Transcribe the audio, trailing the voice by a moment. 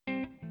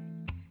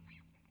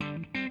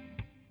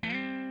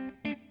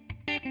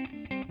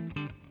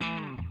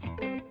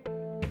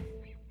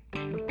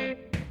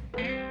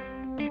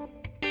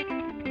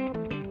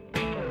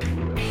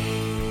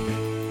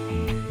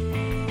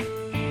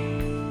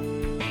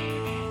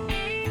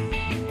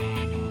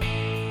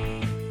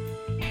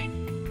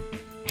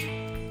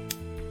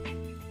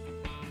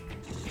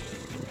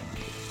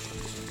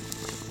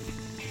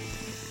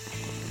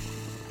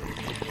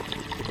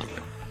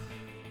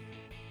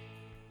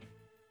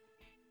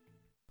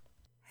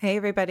Hey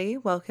everybody,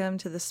 welcome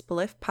to the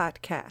Spliff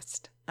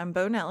Podcast. I'm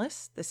Bo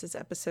Nellis. This is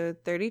episode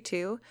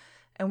 32,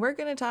 and we're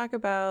going to talk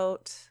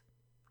about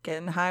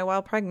getting high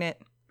while pregnant,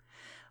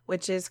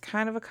 which is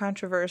kind of a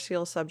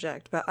controversial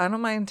subject, but I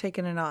don't mind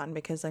taking it on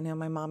because I know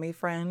my mommy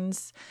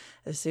friends,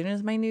 as soon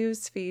as my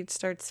news feed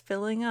starts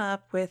filling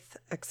up with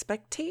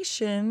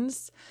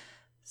expectations,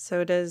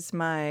 so does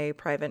my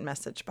private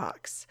message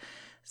box.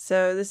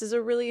 So this is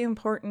a really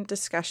important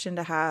discussion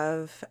to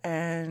have,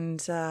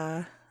 and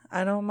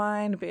I don't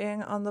mind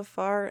being on the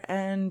far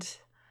end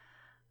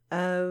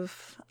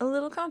of a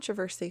little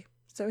controversy.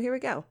 So here we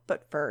go.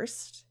 But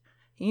first,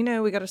 we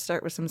got to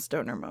start with some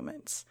stoner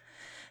moments.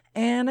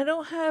 And I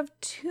don't have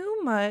too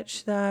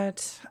much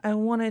that I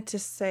wanted to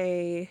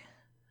say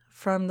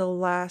from the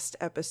last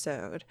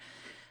episode,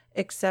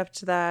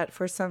 except that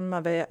for some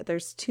of it,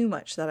 there's too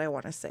much that I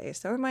want to say.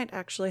 So I might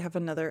actually have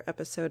another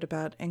episode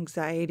about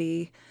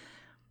anxiety.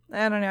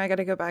 I don't know. I got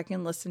to go back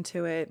and listen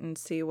to it and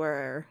see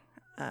where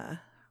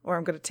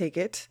I'm going to take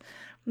it.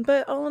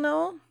 But all in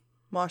all,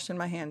 washing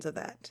my hands of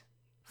that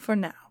for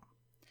now.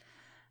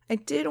 I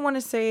did want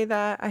to say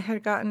that I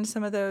had gotten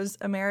some of those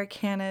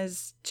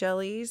Americanas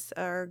jellies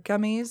or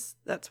gummies.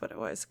 That's what it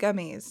was.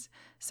 Gummies.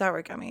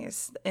 Sour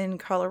gummies in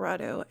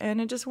Colorado.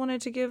 And I just wanted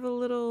to give a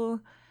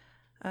little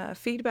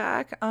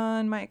feedback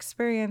on my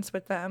experience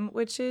with them,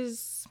 which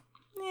is,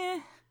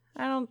 they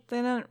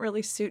don't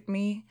really suit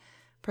me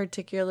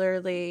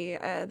particularly.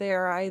 They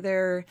are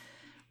either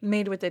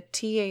made with a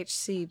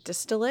THC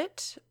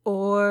distillate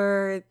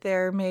or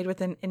they're made with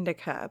an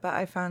indica, but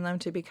I found them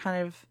to be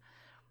kind of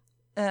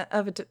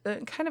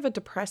a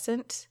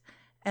depressant,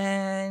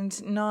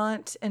 and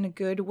not in a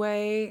good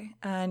way,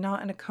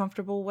 not in a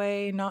comfortable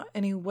way, not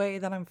any way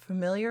that I'm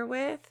familiar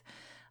with,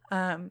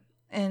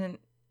 and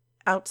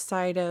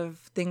outside of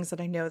things that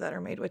I know that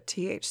are made with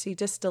THC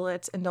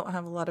distillates and don't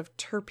have a lot of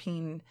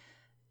terpene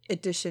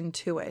addition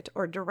to it,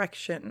 or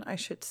direction, I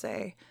should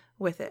say,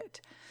 with it.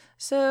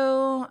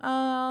 So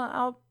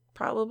I'll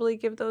probably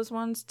give those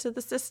ones to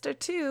the sister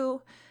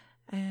too,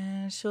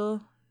 and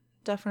she'll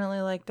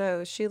definitely like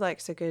those. She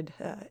likes a good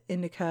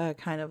indica,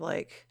 kind of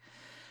like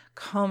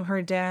calm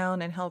her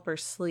down and help her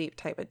sleep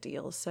type of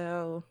deal.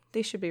 So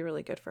they should be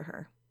really good for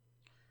her.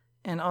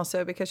 And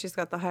also because she's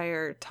got the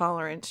higher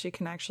tolerance, she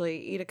can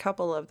actually eat a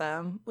couple of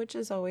them, which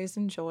is always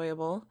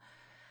enjoyable.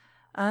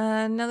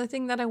 Another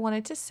thing that I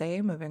wanted to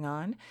say, moving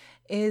on,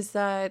 is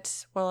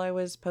that while I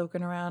was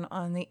poking around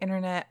on the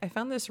internet, I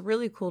found this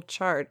really cool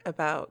chart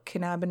about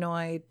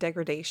cannabinoid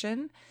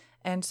degradation.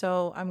 And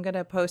so I'm going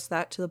to post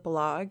that to the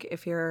blog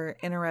if you're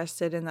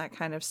interested in that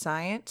kind of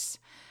science.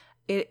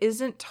 It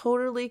isn't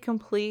totally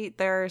complete.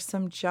 There are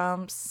some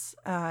jumps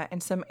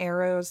and some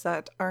arrows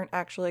that aren't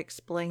actually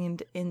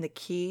explained in the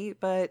key,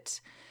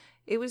 but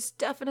it was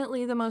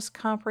definitely the most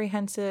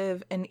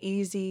comprehensive and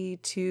easy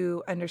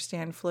to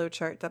understand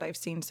flowchart that I've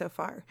seen so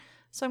far.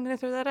 So I'm going to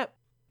throw that up.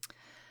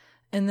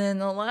 And then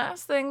the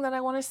last thing that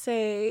I want to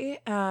say,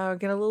 get a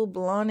little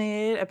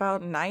blunted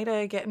about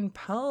NIDA getting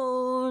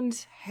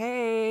pwned.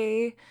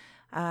 Hey,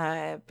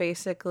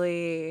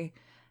 basically,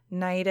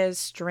 NIDA's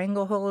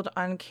stranglehold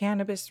on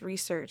cannabis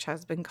research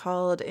has been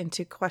called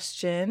into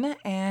question,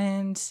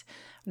 and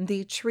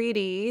the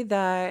treaty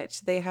that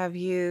they have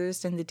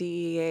used and the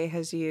DEA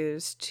has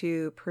used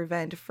to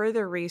prevent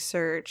further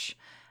research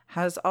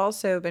has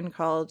also been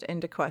called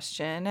into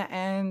question,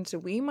 and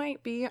we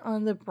might be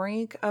on the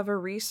brink of a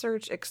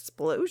research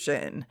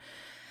explosion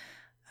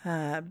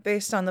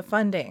based on the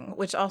funding,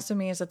 which also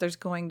means that there's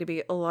going to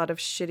be a lot of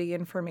shitty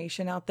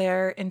information out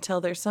there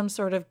until there's some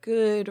sort of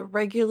good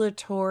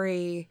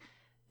regulatory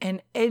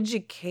and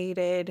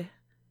educated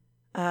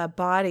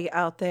body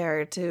out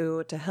there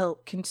to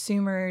help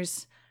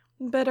consumers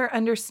better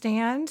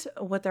understand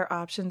what their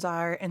options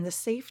are and the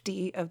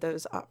safety of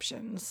those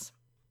options.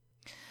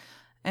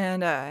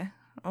 And,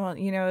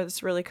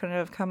 this really couldn't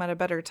have come at a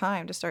better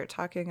time to start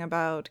talking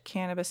about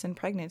cannabis and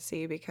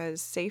pregnancy,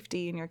 because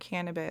safety in your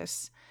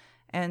cannabis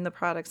and the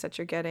products that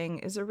you're getting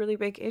is a really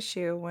big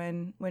issue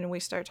when we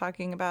start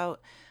talking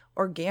about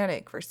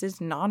organic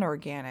versus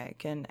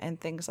non-organic and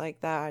things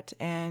like that.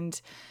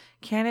 And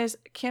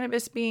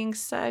cannabis being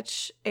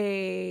such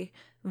a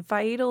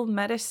vital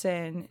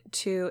medicine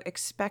to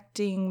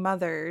expecting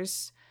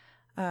mothers,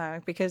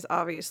 because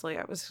obviously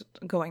I was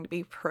going to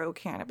be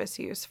pro-cannabis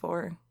use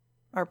for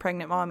our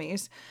pregnant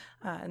mommies.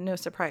 No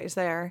surprise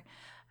there.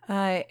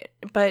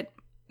 But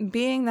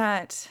being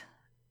that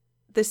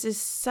this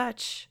is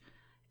such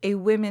a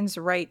women's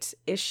rights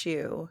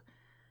issue,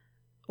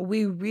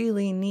 we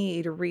really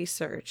need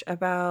research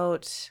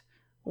about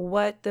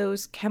what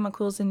those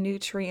chemicals and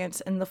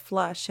nutrients in the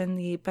flesh and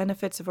the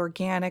benefits of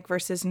organic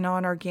versus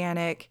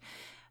non-organic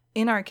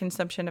in our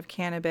consumption of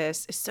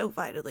cannabis is so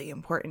vitally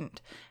important.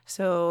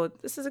 So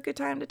this is a good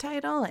time to tie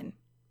it all in,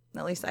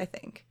 at least I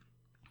think.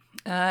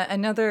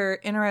 Another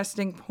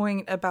interesting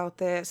point about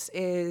this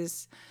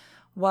is,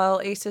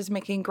 while ACE is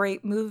making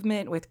great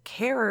movement with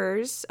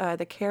CARES,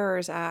 the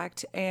CARES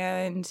Act,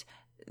 and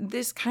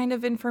this kind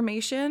of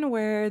information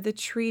where the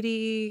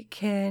treaty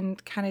can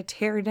kind of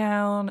tear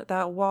down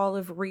that wall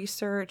of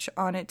research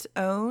on its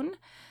own.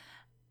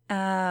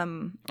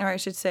 Or I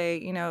should say,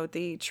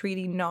 the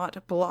treaty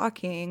not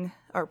blocking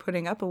or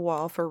putting up a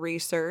wall for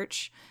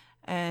research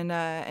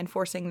and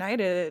forcing NIDA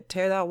to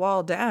tear that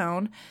wall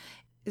down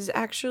is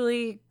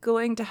actually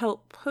going to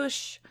help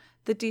push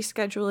the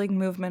descheduling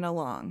movement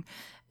along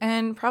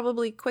and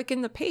probably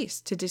quicken the pace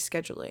to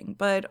descheduling,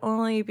 but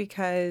only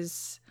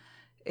because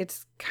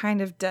it's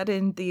kind of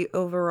deadened the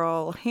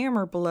overall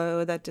hammer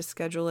blow that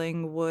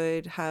descheduling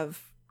would have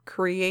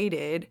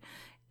created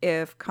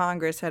if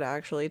Congress had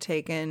actually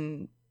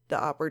taken the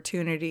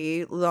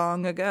opportunity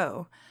long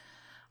ago.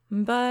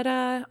 But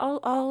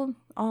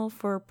all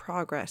for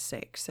progress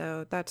sake,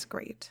 so that's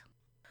great.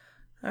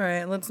 All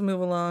right, let's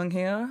move along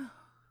here.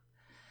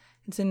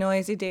 It's a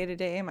noisy day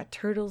today. My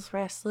turtle's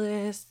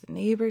restless. The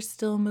neighbor's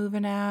still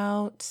moving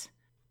out.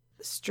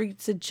 The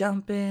streets are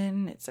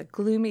jumping. It's a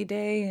gloomy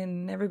day,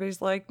 and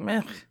everybody's like,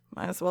 meh,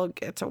 might as well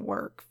get to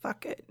work.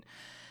 Fuck it.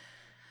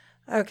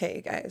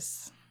 Okay,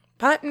 guys.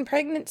 Pot and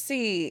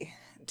pregnancy.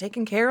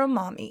 Taking care of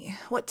mommy.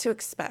 What to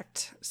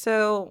expect.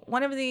 So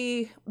one of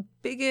the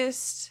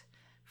biggest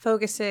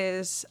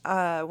focuses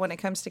when it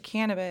comes to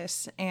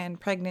cannabis and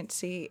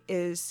pregnancy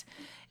is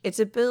its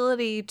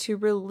ability to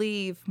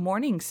relieve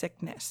morning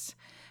sickness.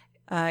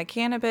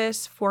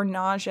 Cannabis for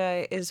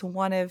nausea is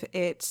one of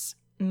its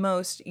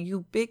most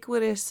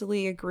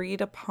ubiquitously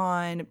agreed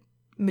upon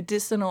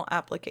medicinal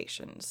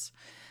applications.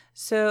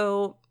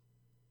 So,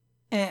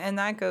 and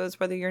that goes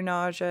whether your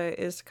nausea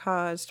is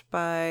caused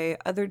by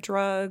other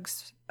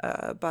drugs,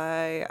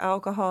 by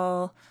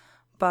alcohol,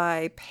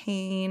 by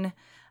pain,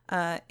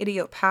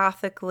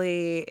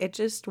 idiopathically. It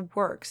just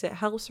works. It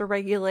helps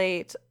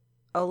regulate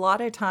a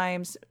lot of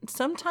times,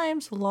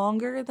 sometimes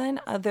longer than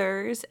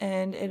others,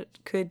 and it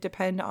could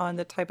depend on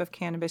the type of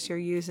cannabis you're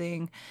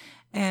using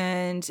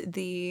and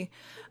the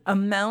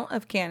amount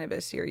of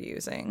cannabis you're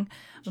using.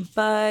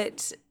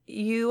 But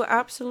you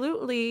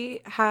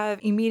absolutely have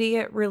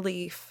immediate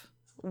relief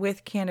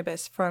with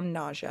cannabis from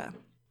nausea.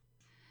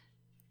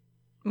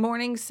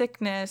 Morning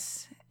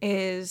sickness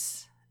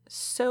is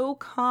so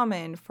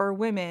common for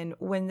women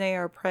when they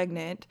are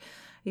pregnant.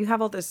 You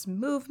have all this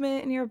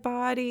movement in your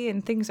body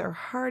and things are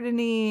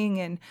hardening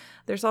and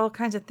there's all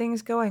kinds of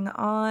things going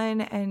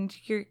on, and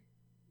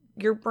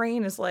your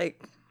brain is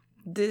like,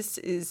 this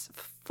is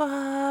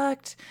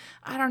fucked.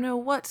 I don't know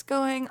what's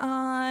going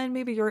on.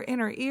 Maybe your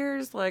inner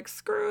ear's like,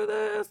 screw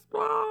this.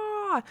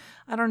 Blah.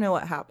 I don't know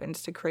what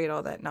happens to create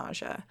all that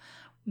nausea.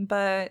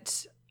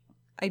 But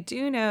I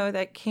do know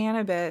that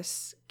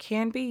cannabis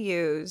can be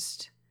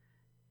used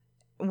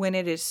when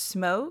it is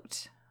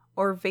smoked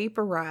or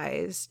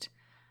vaporized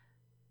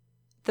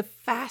the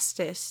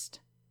fastest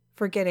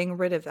for getting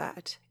rid of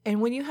that.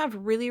 And when you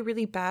have really,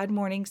 really bad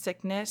morning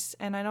sickness,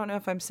 and I don't know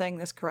if I'm saying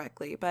this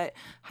correctly, but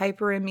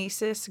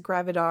hyperemesis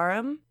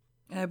gravidarum,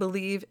 I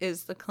believe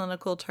is the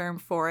clinical term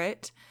for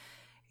it,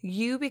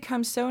 you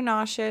become so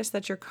nauseous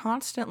that you're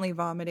constantly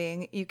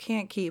vomiting. You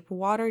can't keep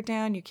water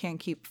down. You can't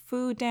keep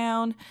food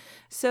down.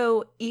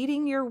 So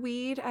eating your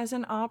weed as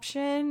an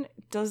option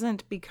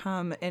doesn't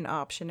become an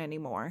option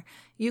anymore.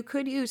 You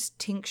could use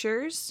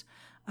tinctures,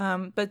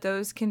 but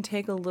those can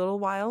take a little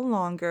while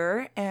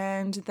longer.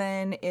 And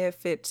then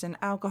if it's an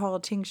alcohol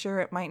tincture,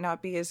 it might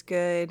not be as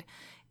good.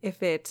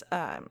 If it's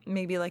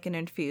maybe like an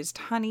infused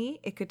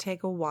honey, it could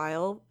take a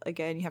while.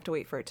 Again, you have to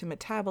wait for it to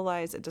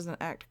metabolize. It doesn't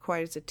act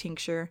quite as a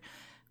tincture.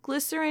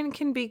 Glycerin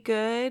can be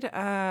good,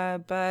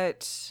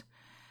 but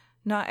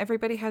not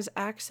everybody has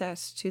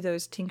access to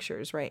those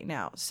tinctures right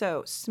now.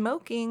 So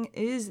smoking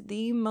is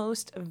the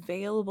most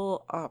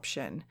available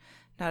option.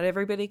 Not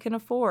everybody can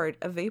afford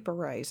a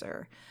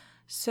vaporizer.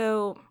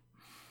 So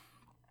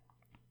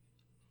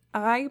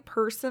I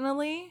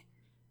personally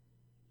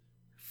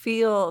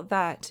feel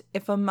that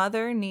if a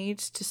mother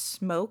needs to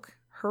smoke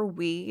her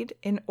weed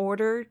in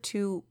order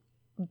to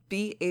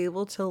be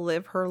able to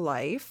live her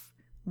life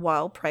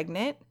while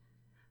pregnant,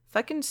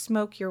 fucking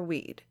smoke your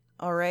weed,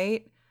 all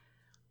right?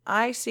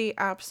 I see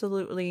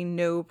absolutely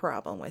no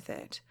problem with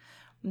it.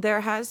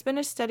 There has been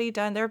a study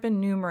done, there have been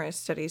numerous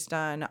studies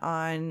done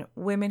on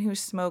women who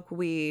smoke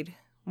weed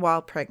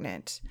while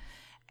pregnant.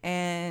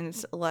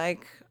 And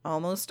like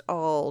almost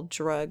all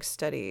drug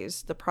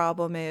studies, the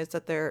problem is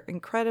that they're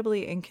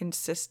incredibly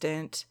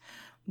inconsistent.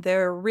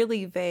 They're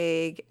really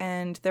vague,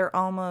 and they're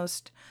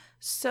almost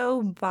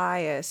so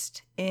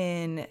biased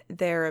in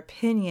their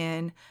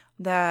opinion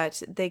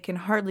that they can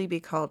hardly be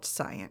called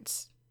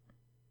science.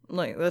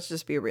 Like, let's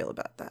just be real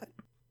about that.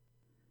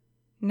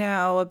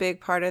 Now, a big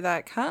part of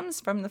that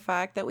comes from the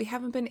fact that we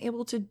haven't been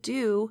able to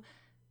do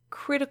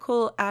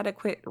critical,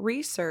 adequate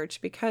research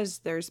because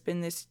there's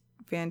been this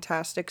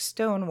fantastic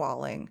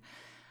stonewalling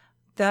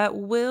that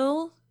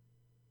will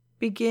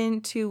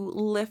begin to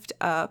lift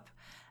up,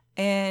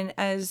 and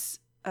as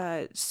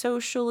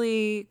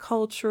socially,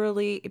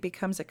 culturally, it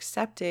becomes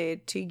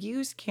accepted to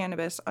use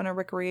cannabis on a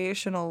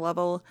recreational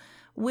level,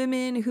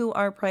 women who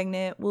are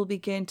pregnant will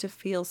begin to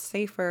feel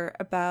safer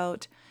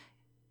about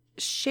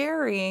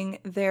sharing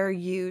their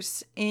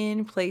use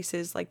in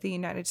places like the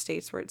United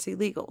States where it's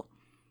illegal.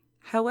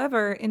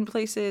 However, in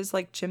places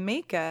like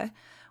Jamaica,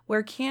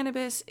 where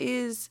cannabis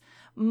is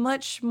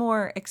much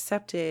more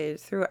accepted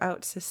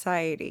throughout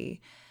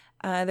society,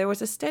 there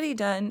was a study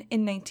done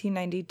in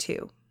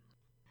 1992.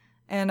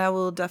 And I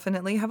will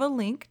definitely have a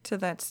link to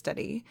that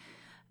study.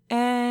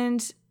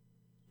 And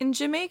in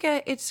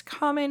Jamaica, it's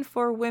common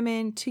for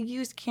women to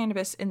use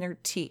cannabis in their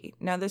tea.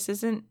 Now, this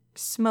isn't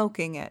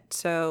smoking it,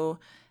 so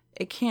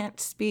it can't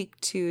speak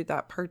to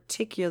that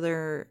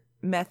particular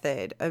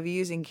method of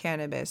using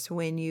cannabis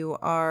when you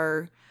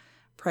are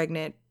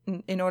pregnant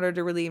in order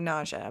to relieve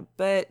nausea.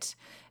 But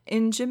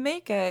in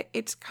Jamaica,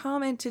 it's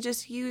common to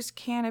just use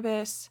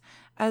cannabis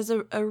as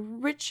a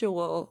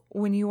ritual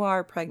when you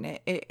are pregnant.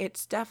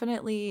 It's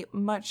definitely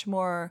much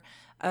more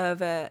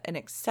of an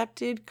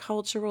accepted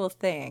cultural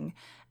thing.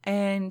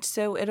 And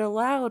so it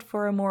allowed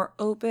for a more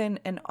open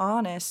and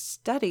honest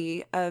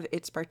study of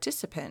its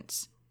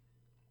participants.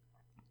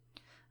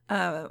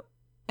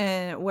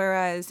 And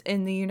whereas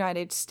in the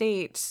United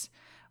States,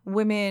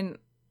 women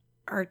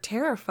are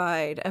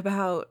terrified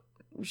about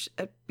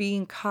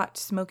being caught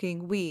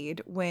smoking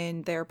weed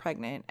when they're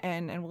pregnant.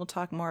 And we'll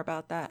talk more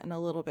about that in a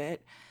little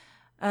bit.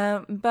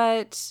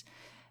 But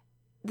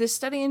the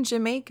study in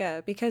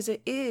Jamaica, because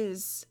it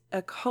is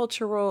a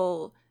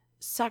cultural,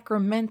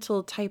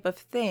 sacramental type of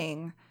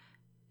thing,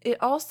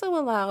 it also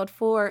allowed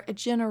for a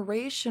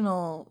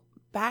generational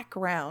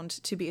background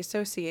to be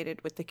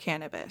associated with the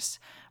cannabis.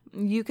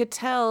 You could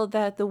tell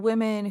that the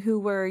women who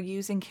were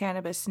using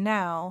cannabis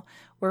now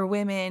were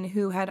women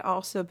who had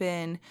also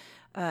been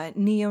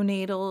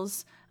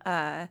neonatals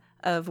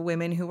of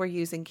women who were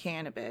using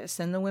cannabis,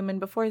 and the women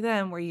before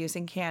them were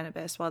using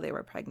cannabis while they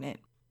were pregnant.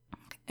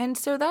 And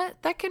so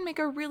that can make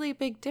a really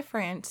big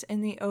difference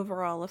in the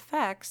overall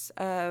effects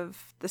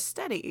of the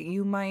study.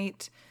 You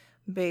might,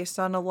 based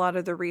on a lot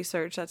of the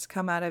research that's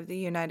come out of the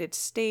United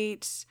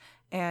States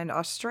and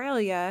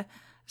Australia,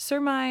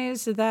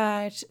 surmise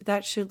that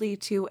that should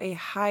lead to a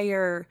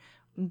higher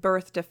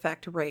birth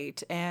defect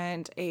rate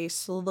and a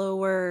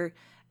slower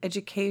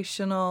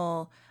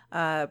educational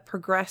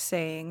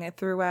progressing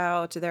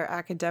throughout their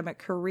academic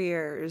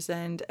careers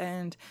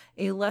and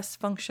a less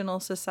functional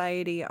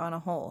society on a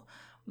whole.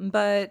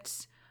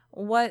 But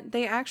what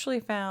they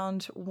actually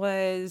found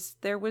was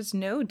there was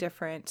no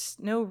difference,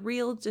 no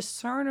real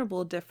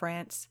discernible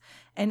difference,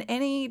 and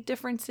any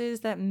differences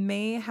that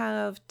may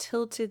have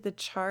tilted the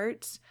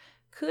charts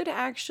could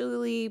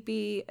actually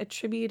be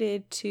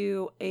attributed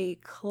to a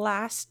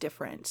class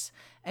difference.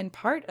 And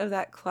part of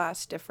that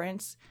class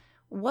difference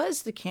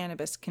was the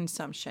cannabis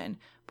consumption.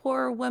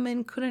 Poor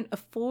women couldn't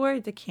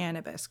afford the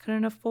cannabis,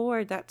 couldn't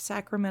afford that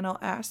sacramental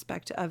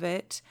aspect of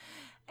it.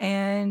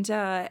 And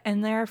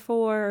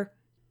therefore,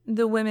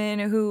 the women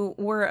who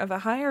were of a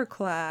higher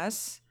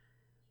class,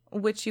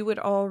 which you would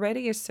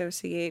already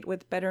associate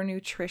with better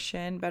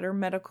nutrition, better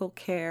medical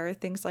care,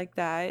 things like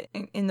that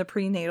in the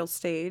prenatal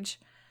stage,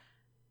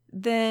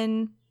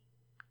 then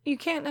you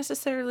can't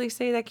necessarily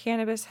say that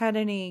cannabis had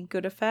any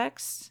good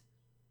effects,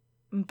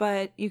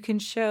 but you can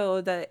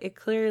show that it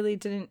clearly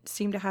didn't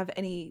seem to have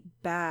any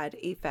bad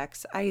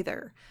effects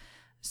either.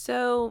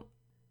 So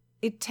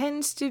it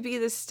tends to be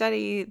the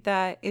study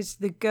that is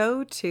the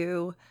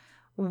go-to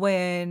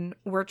when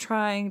we're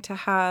trying to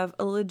have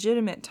a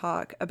legitimate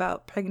talk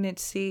about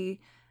pregnancy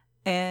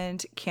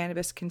and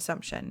cannabis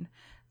consumption.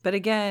 But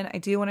again, I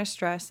do want to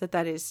stress that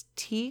that is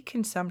tea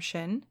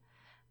consumption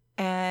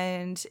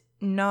and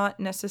not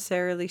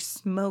necessarily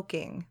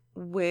smoking,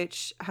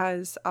 which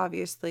has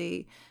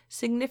obviously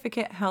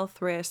significant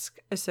health risk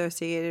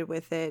associated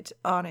with it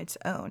on its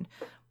own.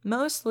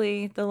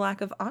 Mostly the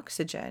lack of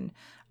oxygen,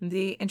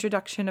 the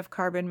introduction of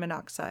carbon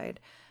monoxide.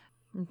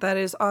 That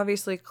is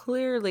obviously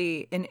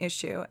clearly an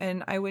issue,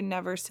 and I would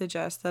never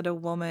suggest that a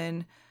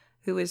woman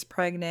who is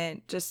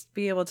pregnant just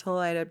be able to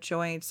light up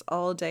joints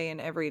all day and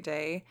every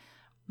day.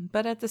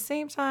 But at the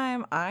same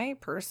time, I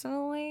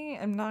personally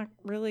am not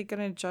really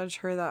going to judge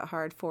her that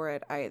hard for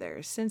it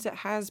either, since it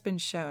has been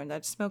shown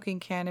that smoking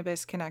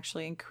cannabis can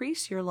actually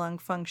increase your lung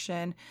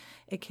function.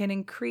 It can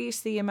increase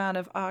the amount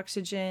of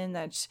oxygen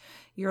that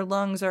your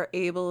lungs are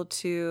able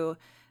to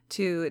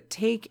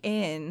take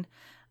in.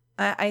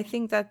 I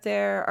think that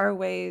there are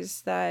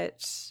ways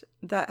that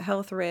that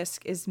health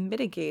risk is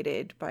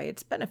mitigated by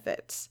its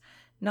benefits.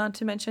 Not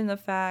to mention the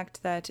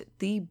fact that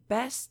the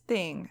best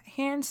thing,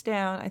 hands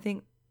down, I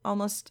think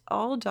almost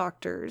all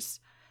doctors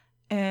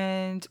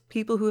and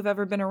people who have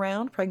ever been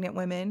around pregnant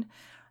women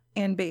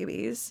and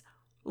babies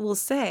will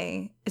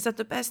say is that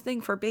the best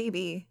thing for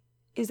baby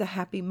is a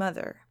happy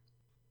mother.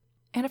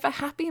 And if a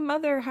happy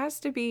mother has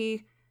to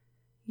be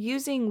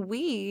using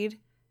weed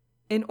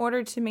in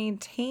order to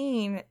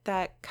maintain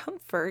that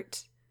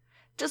comfort,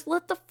 just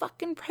let the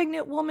fucking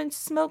pregnant woman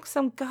smoke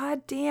some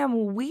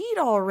goddamn weed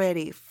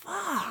already.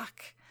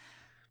 Fuck.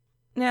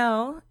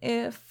 Now,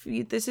 if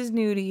this is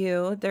new to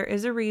you, there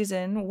is a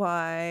reason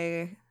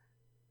why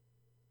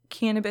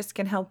cannabis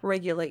can help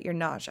regulate your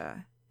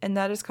nausea, and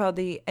that is called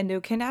the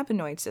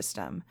endocannabinoid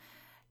system.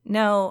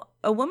 Now,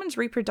 a woman's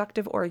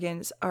reproductive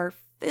organs are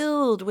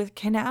filled with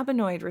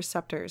cannabinoid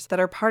receptors that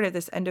are part of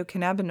this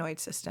endocannabinoid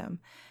system.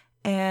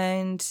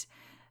 And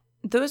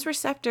those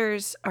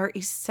receptors are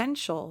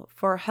essential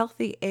for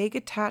healthy egg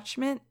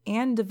attachment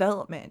and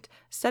development.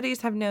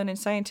 Studies have known, and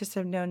scientists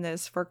have known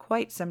this for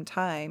quite some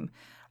time,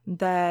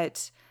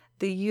 that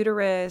the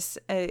uterus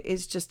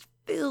is just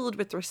filled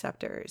with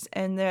receptors,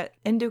 and that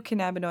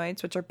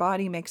endocannabinoids, which our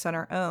body makes on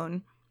our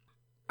own,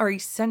 are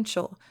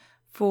essential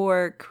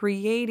for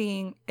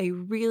creating a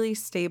really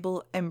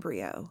stable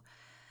embryo.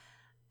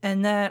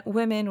 And that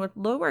women with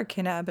lower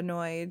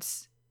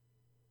cannabinoids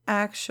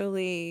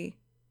actually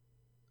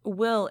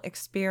will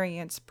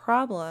experience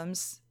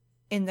problems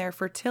in their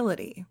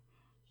fertility.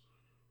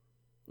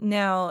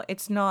 Now,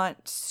 it's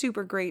not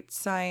super great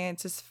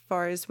science as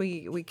far as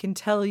we can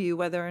tell you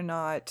whether or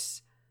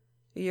not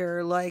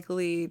you're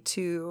likely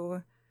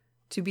to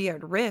be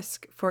at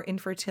risk for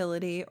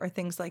infertility or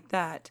things like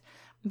that.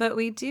 But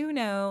we do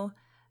know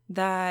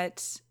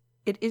that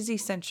it is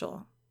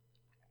essential.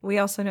 We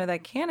also know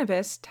that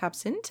cannabis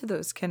taps into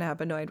those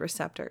cannabinoid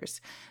receptors.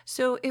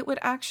 So it would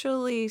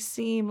actually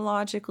seem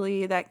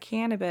logically that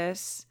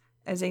cannabis,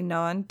 as a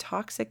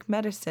non-toxic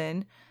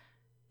medicine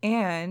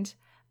and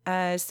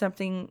as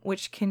something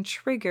which can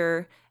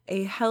trigger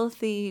a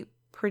healthy,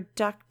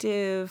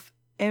 productive,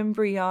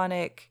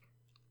 embryonic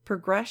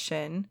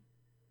progression,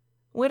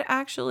 would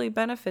actually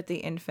benefit the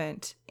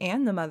infant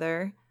and the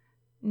mother,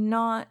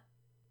 not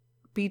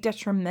be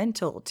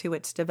detrimental to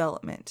its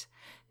development.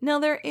 Now,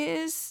 there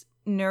is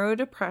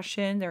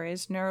neurodepression, there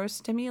is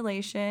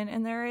neurostimulation,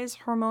 and there is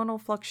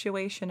hormonal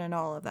fluctuation and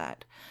all of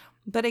that.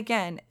 But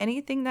again,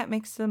 anything that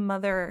makes the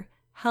mother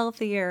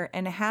healthier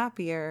and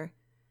happier,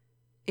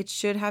 it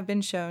should have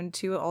been shown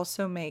to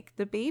also make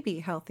the baby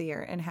healthier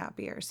and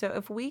happier. So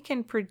if we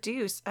can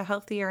produce a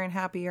healthier and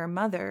happier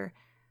mother,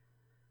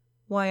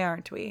 why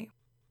aren't we?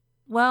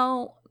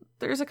 Well,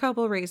 there's a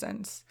couple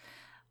reasons.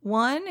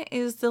 One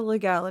is the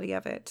legality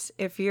of it.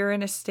 If you're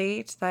in a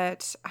state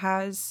that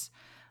has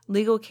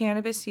legal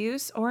cannabis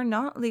use or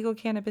not legal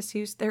cannabis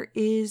use, there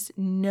is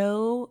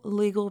no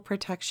legal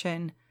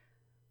protection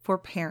for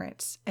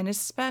parents. And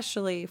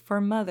especially for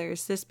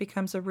mothers, this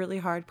becomes a really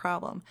hard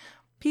problem.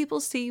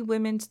 People see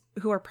women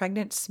who are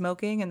pregnant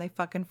smoking and they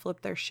fucking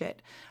flip their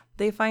shit.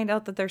 They find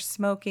out that they're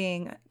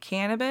smoking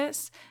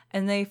cannabis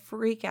and they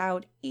freak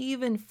out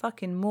even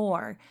fucking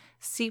more.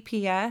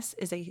 CPS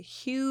is a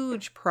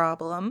huge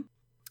problem.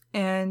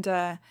 And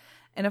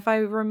if I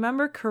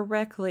remember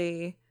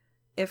correctly,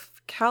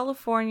 if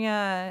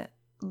California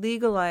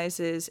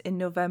legalizes in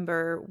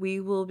November, we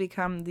will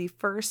become the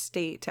first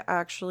state to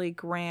actually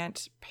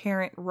grant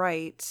parent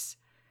rights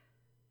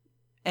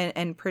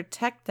and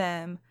protect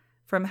them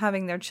from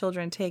having their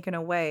children taken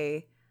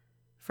away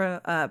from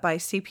by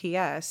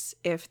CPS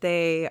if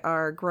they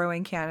are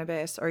growing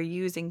cannabis or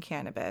using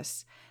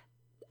cannabis.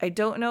 I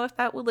don't know if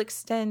that will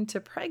extend to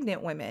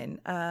pregnant women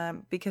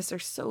because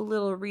there's so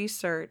little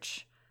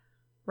research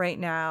right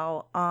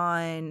now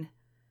on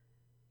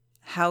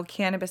how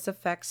cannabis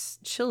affects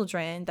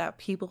children that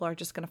people are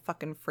just going to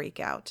fucking freak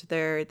out.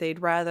 They'd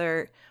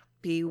rather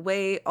be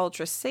way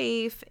ultra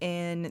safe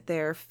in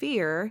their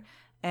fear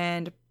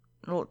and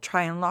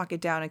try and lock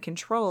it down and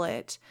control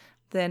it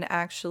than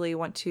actually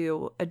want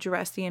to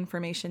address the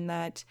information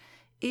that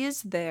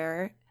is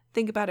there,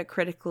 think about it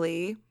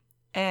critically,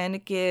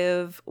 and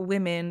give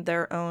women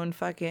their own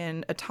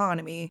fucking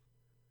autonomy.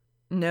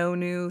 No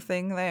new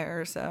thing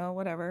there, so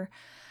whatever.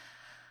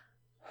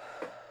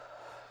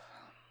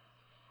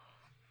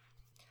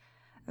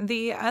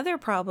 The other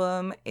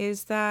problem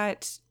is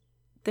that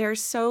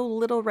there's so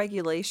little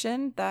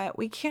regulation that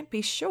we can't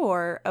be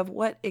sure of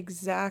what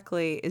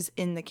exactly is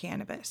in the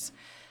cannabis.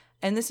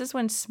 And this is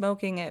when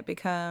smoking it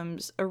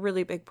becomes a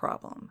really big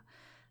problem.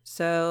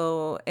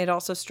 So it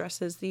also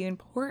stresses the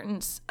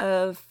importance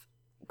of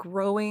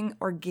growing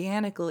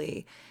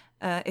organically.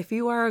 If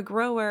you are a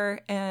grower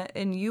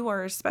and you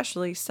are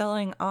especially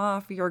selling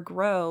off your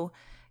grow,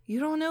 you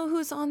don't know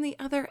who's on the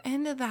other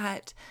end of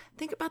that.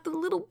 Think about the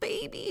little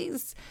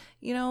babies.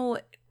 You know,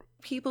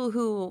 people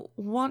who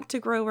want to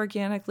grow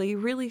organically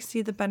really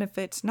see the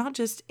benefits, not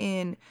just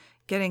in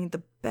getting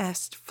the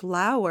best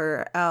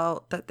flower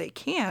out that they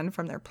can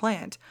from their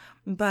plant,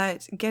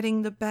 but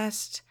getting the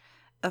best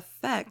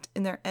effect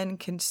in their end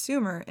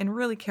consumer, and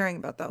really caring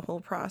about that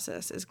whole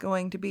process is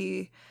going to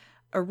be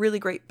a really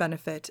great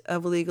benefit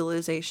of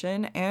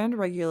legalization and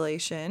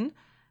regulation.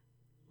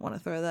 Want to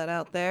throw that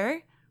out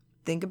there.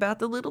 Think about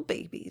the little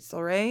babies,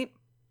 all right?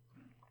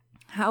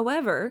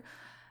 However,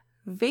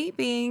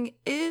 vaping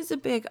is a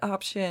big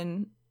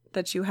option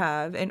that you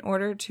have in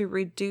order to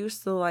reduce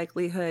the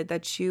likelihood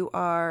that you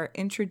are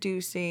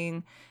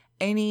introducing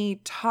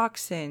any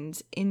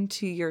toxins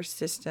into your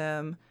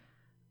system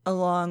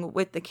along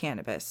with the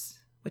cannabis,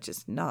 which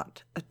is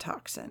not a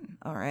toxin,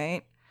 all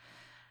right?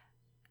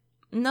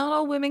 Not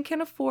all women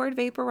can afford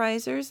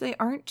vaporizers. They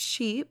aren't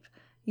cheap.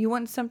 You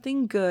want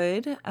something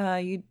good.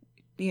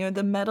 You know,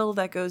 the metal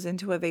that goes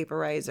into a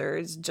vaporizer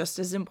is just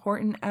as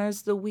important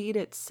as the weed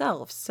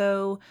itself.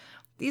 So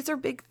these are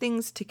big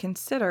things to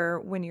consider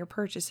when you're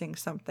purchasing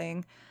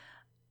something.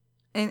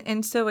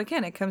 And so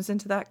again, it comes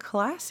into that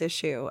class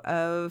issue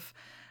of,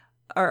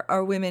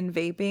 are women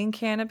vaping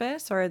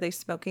cannabis, or are they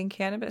smoking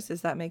cannabis?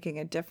 Is that making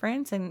a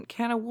difference? And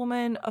can a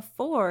woman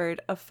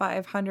afford a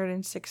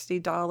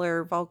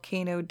 $560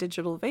 Volcano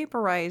digital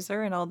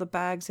vaporizer and all the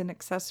bags and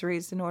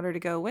accessories in order to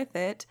go with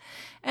it,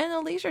 and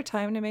the leisure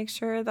time to make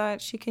sure that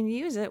she can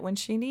use it when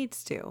she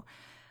needs to?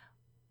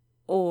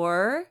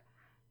 Or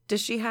does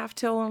she have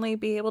to only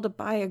be able to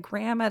buy a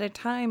gram at a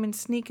time and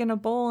sneak in a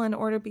bowl in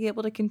order to be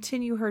able to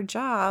continue her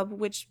job,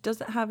 which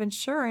doesn't have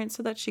insurance,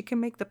 so that she can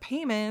make the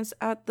payments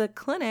at the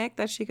clinic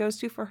that she goes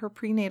to for her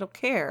prenatal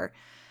care?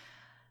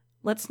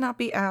 Let's not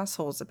be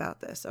assholes about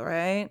this, all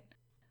right?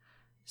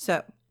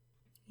 So,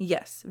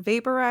 yes,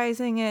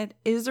 vaporizing it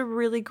is a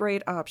really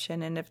great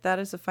option. And if that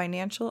is a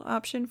financial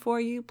option for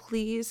you,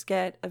 please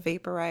get a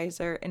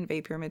vaporizer and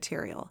vape your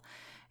material.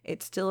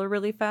 It's still a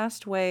really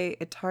fast way.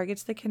 It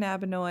targets the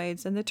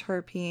cannabinoids and the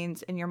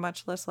terpenes, and you're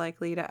much less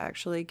likely to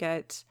actually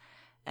get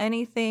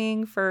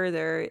anything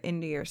further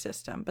into your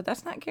system. But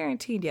that's not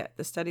guaranteed yet.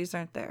 The studies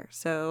aren't there.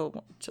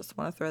 So just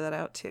want to throw that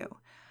out too.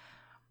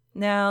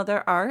 Now,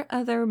 there are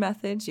other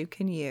methods you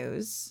can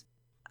use.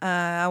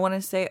 I want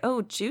to say,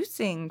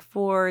 juicing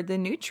for the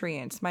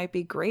nutrients might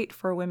be great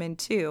for women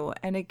too.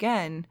 And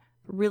again,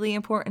 really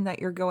important that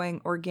you're going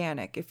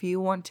organic. If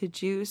you want to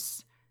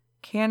juice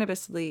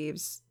cannabis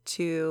leaves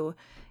to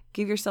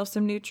give yourself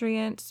some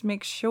nutrients,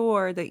 make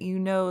sure that you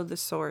know the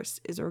source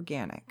is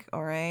organic,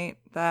 all right?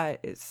 That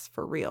is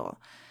for real.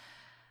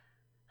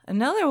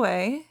 Another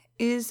way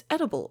is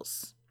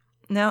edibles.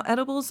 Now,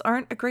 edibles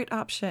aren't a great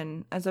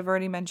option, as I've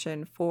already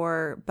mentioned,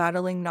 for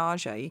battling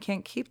nausea. You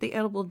can't keep the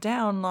edible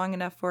down long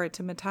enough for it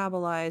to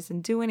metabolize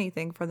and do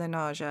anything for the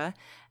nausea.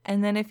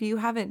 And then if you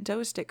haven't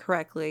dosed it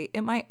correctly,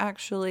 it might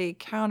actually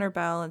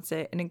counterbalance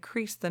it and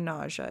increase the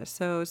nausea.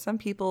 So some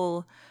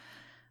people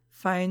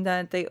find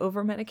that they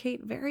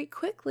over-medicate very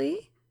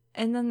quickly,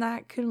 and then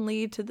that can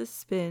lead to the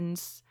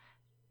spins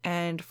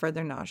and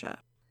further nausea.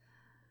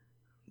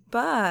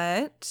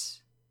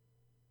 But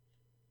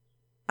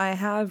I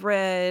have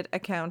read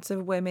accounts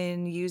of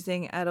women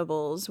using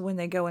edibles when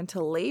they go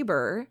into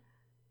labor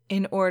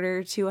in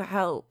order to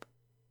help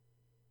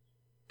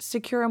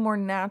secure a more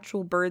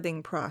natural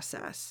birthing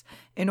process,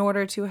 in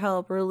order to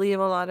help relieve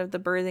a lot of the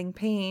birthing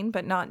pain,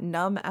 but not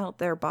numb out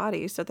their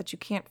body so that you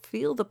can't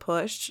feel the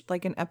push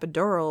like an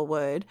epidural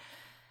would,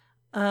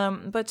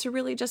 but to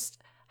really just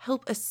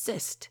help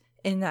assist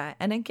in that.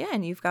 And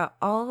again, you've got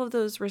all of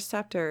those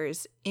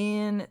receptors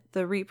in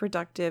the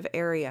reproductive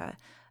area.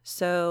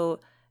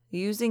 So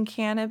using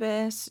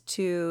cannabis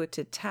to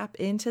tap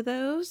into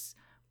those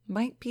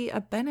might be a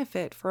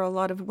benefit for a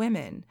lot of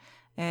women.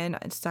 And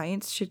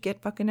science should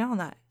get fucking on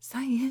that.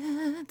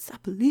 Science, I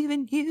believe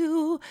in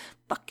you.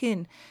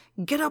 Fucking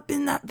get up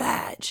in that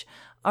vag.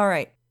 All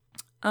right.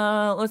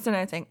 What's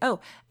another thing?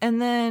 Oh,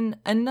 and then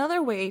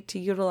another way to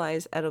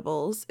utilize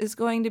edibles is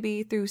going to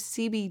be through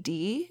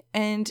CBD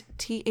and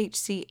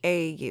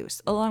THCA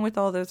use, along with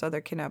all those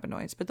other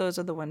cannabinoids. But those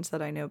are the ones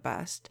that I know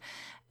best.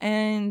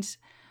 And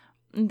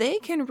they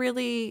can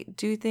really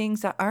do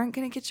things that aren't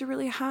going to get you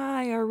really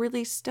high or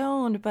really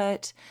stoned,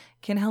 but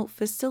can help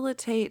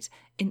facilitate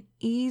an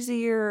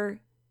easier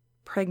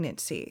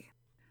pregnancy.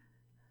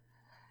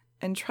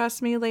 And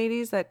trust me,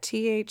 ladies, that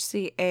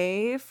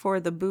THCA for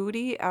the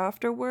booty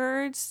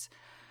afterwards,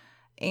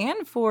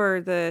 and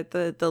for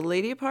the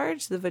lady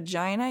parts, the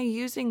vagina,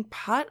 using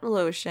pot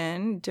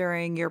lotion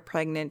during your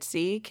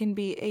pregnancy can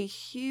be a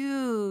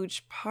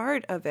huge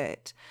part of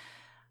it.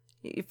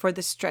 For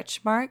the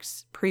stretch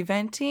marks,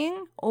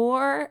 preventing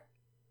or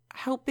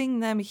helping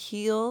them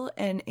heal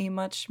in a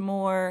much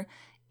more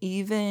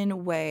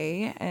even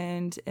way.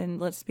 And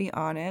let's be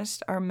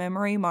honest, our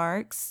memory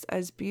marks,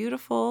 as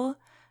beautiful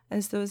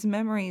as those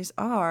memories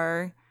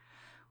are,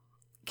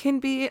 can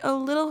be a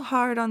little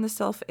hard on the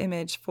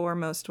self-image for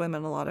most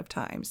women a lot of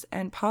times.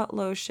 And pot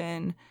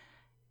lotion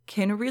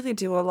can really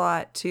do a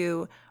lot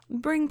to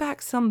bring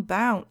back some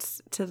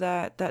bounce to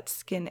that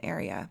skin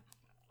area.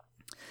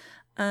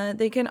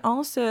 They can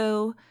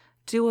also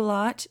do a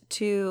lot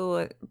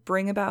to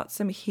bring about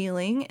some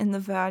healing in the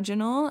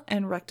vaginal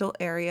and rectal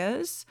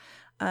areas,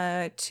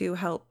 to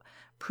help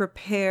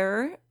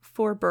prepare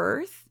for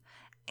birth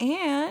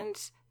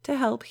and to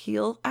help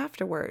heal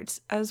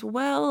afterwards, as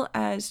well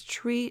as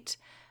treat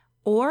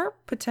or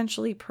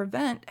potentially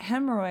prevent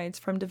hemorrhoids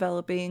from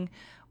developing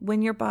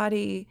when your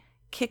body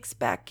kicks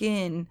back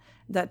in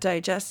that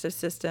digestive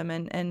system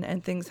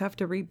and things have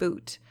to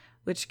reboot,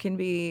 which can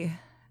be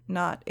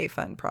not a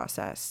fun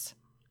process.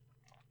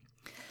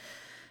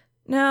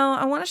 Now,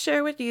 I want to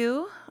share with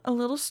you a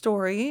little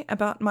story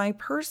about my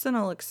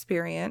personal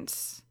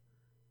experience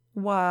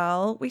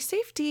while we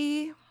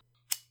safety.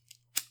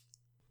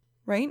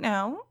 Right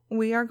now,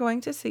 we are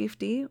going to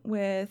safety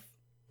with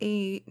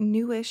a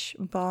newish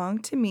bong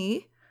to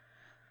me.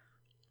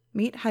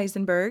 Meet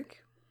Heisenberg.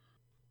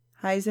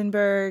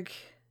 Heisenberg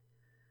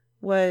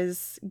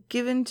was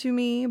given to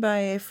me by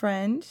a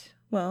friend.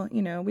 Well,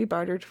 we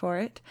bartered for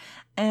it.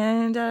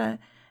 And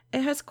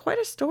it has quite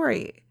a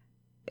story.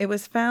 It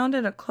was found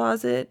in a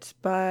closet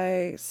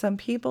by some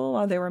people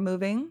while they were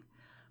moving,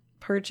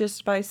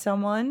 purchased by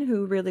someone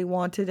who really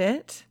wanted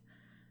it,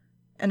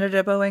 ended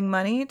up owing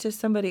money to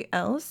somebody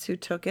else who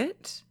took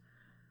it,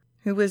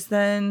 who was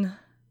then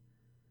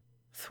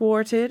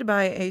thwarted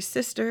by a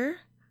sister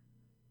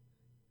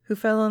who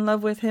fell in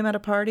love with him at a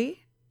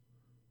party,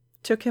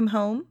 took him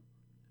home,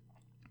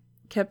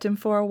 kept him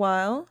for a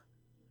while,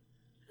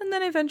 and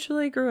then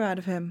eventually grew out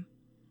of him.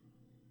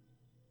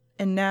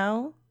 And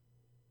now,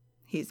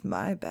 he's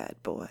my bad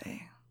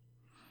boy.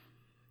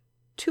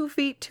 2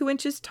 feet 2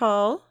 inches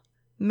tall,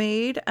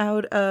 made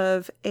out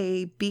of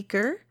a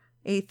beaker,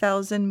 a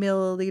 1,000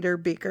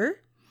 milliliter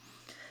beaker,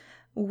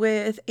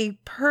 with a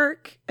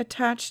perk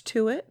attached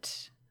to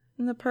it.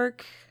 And the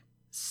perk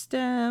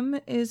stem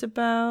is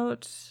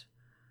about,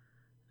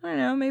 I don't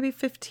know, maybe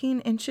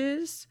 15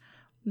 inches.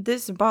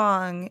 This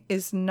bong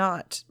is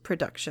not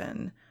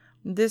production.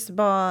 This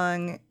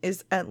bong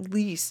is at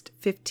least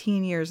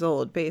 15 years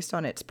old based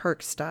on its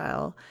perk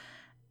style.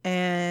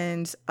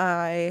 And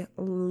I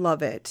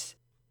love it.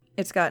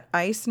 It's got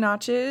ice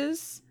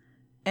notches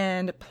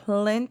and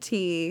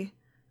plenty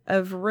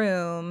of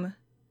room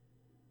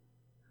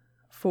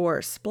for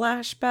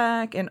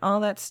splashback and all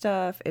that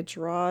stuff. It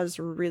draws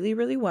really,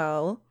 really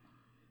well.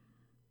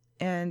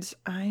 And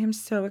I am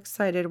so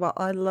excited. While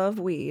I love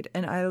weed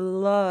and I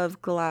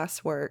love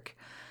glasswork,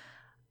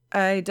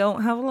 I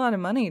don't have a lot of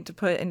money to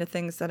put into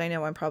things that I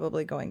know I'm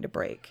probably going to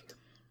break.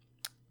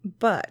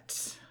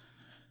 But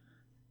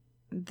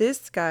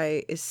this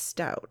guy is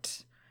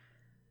stout.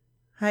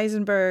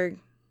 Heisenberg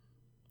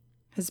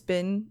has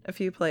been a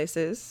few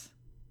places,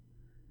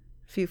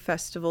 a few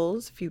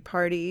festivals, a few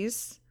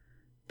parties,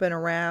 been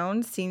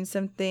around, seen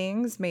some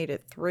things, made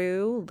it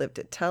through, lived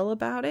to tell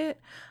about it.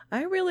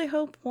 I really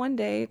hope one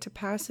day to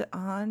pass it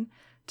on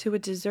to a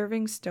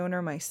deserving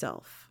stoner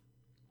myself.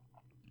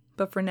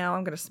 But for now,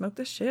 I'm going to smoke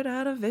the shit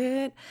out of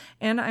it.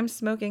 And I'm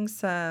smoking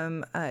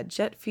some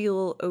Jet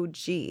Fuel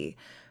OG,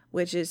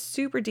 which is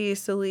super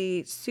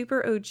diesel-y,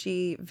 super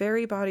OG,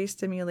 very body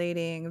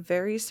stimulating,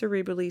 very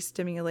cerebrally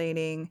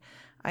stimulating.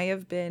 I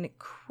have been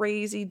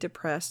crazy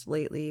depressed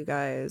lately, you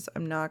guys.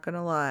 I'm not going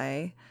to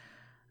lie.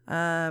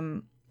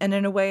 And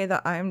in a way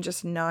that I'm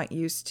just not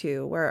used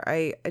to, where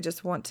I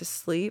just want to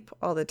sleep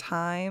all the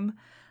time.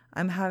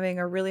 I'm having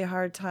a really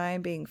hard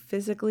time being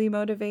physically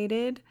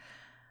motivated.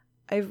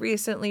 I've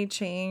recently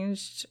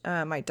changed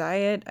my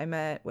diet. I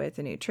met with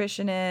a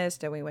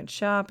nutritionist and we went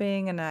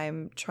shopping, and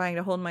I'm trying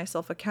to hold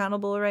myself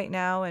accountable right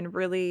now and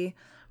really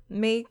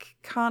make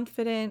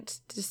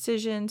confident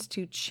decisions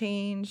to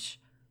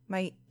change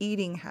my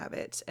eating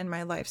habits and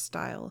my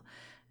lifestyle.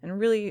 And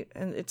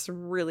it's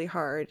really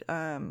hard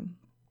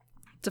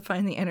to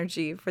find the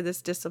energy for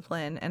this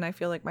discipline. And I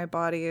feel like my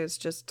body is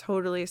just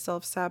totally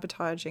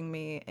self-sabotaging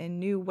me in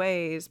new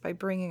ways by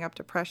bringing up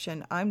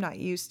depression I'm not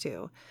used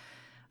to.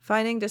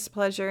 Finding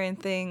displeasure in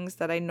things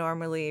that I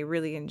normally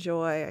really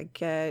enjoy. I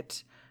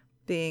get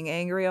being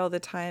angry all the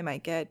time. I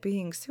get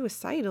being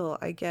suicidal.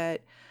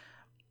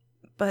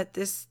 But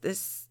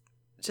this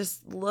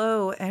just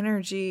low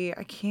energy.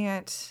 I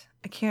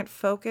can't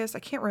focus. I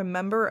can't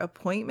remember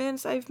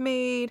appointments I've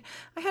made.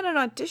 I had an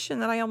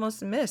audition that I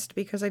almost missed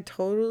because I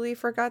totally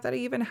forgot that I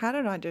even had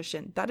an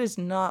audition. That is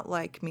not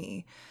like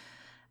me.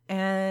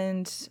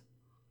 And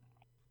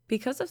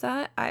because of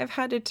that, I've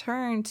had to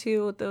turn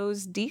to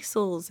those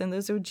diesels and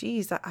those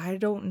OGs that I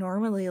don't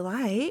normally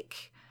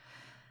like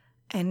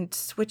and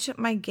switch up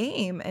my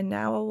game. And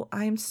now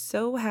I'm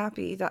so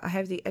happy that I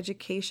have the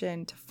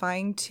education to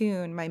fine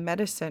tune my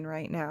medicine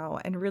right now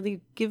and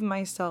really give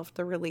myself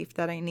the relief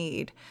that I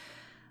need.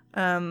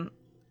 I'd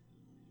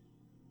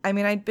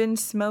been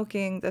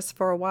smoking this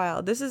for a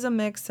while. This is a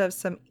mix of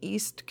some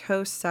East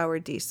Coast sour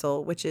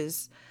diesel, which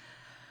is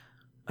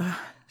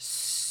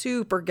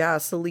super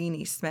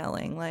gasoline-y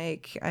smelling.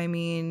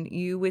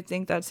 You would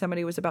think that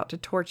somebody was about to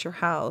torch your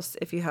house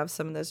if you have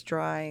some of this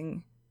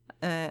drying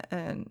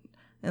and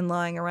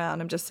lying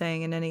around. I'm just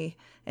saying, in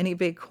any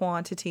big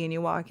quantity, and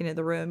you walk into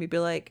the room, you'd be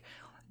like,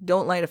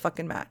 don't light a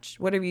fucking match.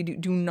 Whatever you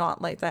do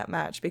not light that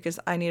match, because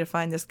I need to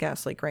find this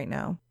gas leak right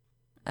now.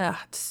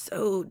 It's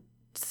so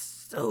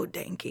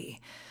danky.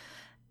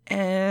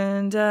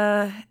 And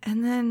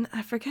then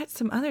I forget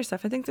some other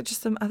stuff. I think there's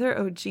just some other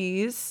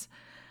OGs.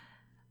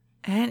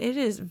 And it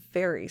is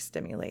very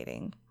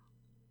stimulating.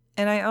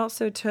 And I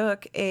also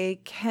took a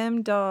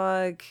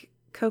ChemDog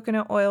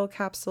coconut oil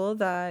capsule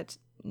that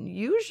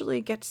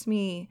usually gets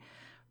me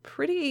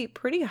pretty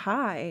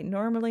high.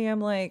 Normally I'm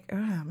like,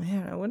 oh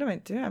man, what am I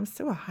doing? I'm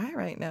so high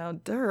right now,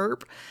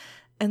 derp.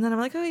 And then I'm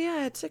like, oh yeah,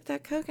 I took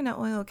that coconut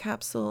oil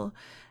capsule.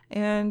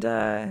 And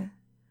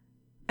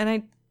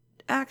I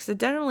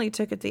accidentally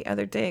took it the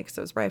other day because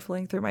I was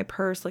rifling through my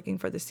purse looking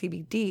for the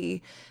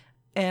CBD.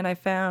 And I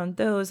found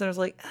those, and I was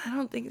like, I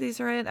don't think these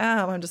are it.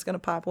 I'm just going to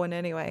pop one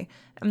anyway.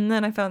 And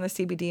then I found the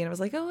CBD, and I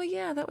was like, oh,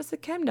 yeah, that was the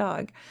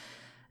ChemDog.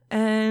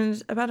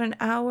 And about an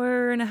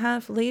hour and a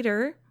half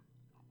later,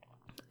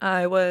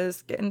 I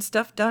was getting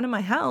stuff done in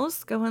my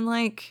house, going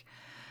like,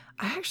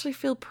 I actually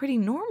feel pretty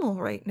normal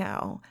right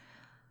now.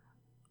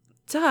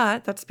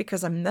 duh, that's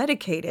because I'm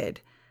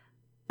medicated.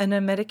 And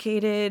I'm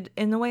medicated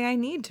in the way I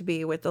need to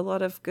be, with a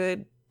lot of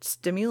good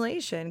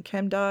stimulation.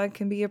 ChemDog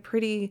can be a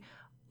pretty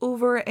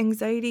over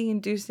anxiety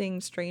inducing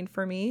strain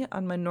for me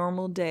on my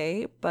normal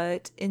day,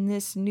 but in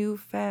this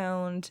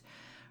newfound,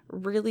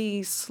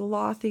 really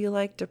slothy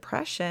like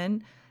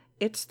depression,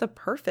 it's the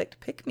perfect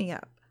pick me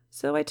up.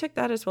 So I took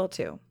that as well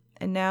too.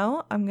 And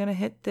now I'm going to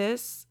hit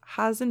this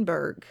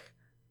Heisenberg.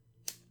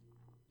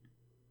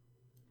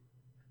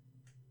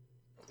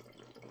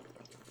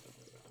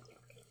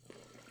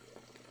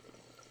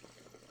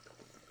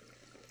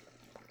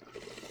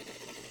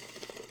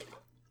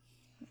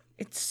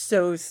 It's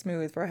so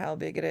smooth for how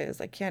big it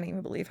is. I can't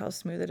even believe how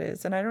smooth it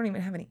is. And I don't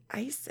even have any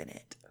ice in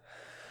it.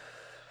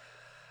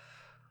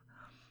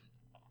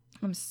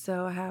 I'm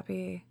so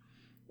happy.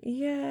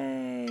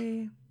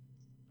 Yay.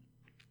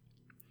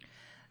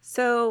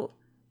 So,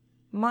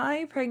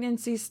 my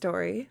pregnancy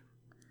story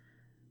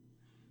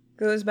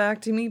goes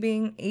back to me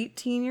being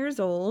 18 years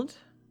old.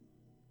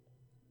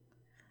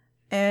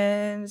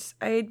 And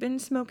I had been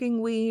smoking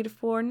weed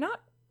for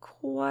not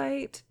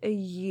quite a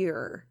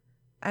year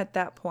at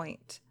that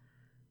point.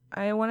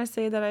 I want to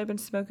say that I've been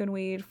smoking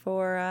weed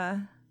for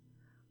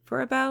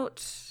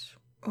about,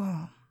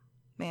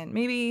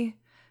 maybe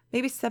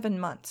 7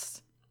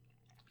 months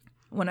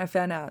when I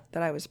found out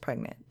that I was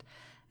pregnant.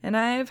 And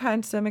I've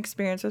had some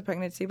experience with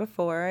pregnancy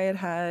before. I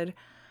had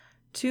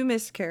 2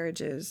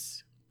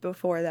 miscarriages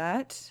before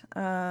that.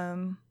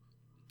 I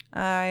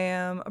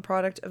am a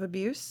product of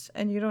abuse,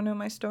 and you don't know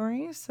my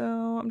story, so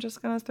I'm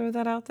just going to throw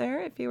that out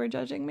there if you were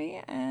judging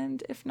me.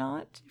 And if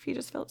not, if you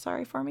just felt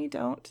sorry for me,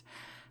 don't.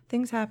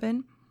 Things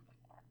happen.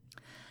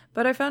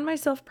 But I found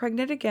myself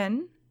pregnant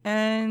again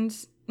and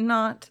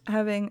not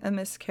having a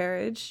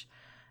miscarriage.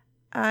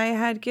 I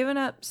had given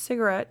up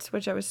cigarettes,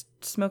 which I was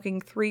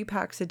smoking 3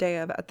 packs a day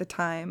of at the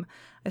time.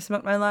 I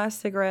smoked my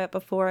last cigarette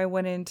before I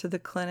went into the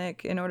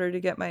clinic in order to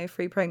get my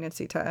free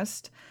pregnancy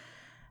test.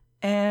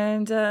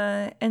 And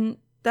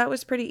that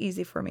was pretty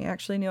easy for me. I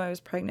actually knew I was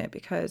pregnant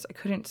because I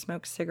couldn't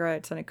smoke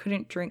cigarettes and I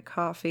couldn't drink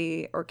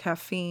coffee or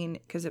caffeine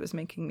because it was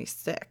making me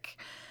sick.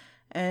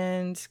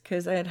 And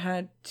because I had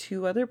had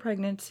 2 other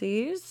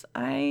pregnancies,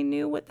 I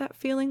knew what that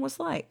feeling was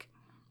like.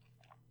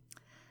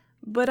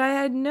 But I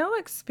had no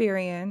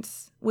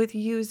experience with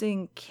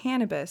using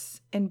cannabis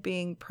and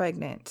being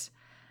pregnant.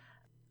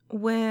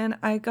 When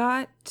I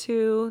got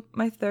to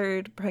my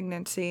 3rd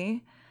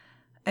pregnancy,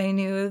 I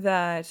knew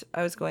that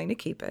I was going to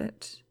keep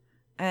it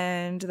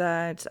and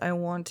that I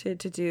wanted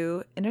to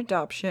do an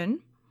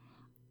adoption.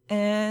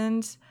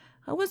 And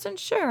I wasn't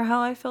sure how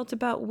I felt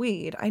about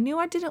weed. I knew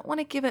I didn't want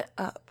to give it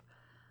up.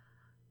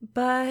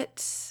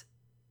 But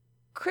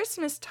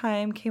Christmas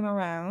time came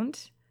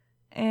around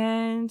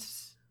and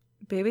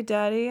baby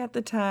daddy at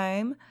the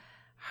time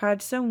had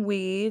some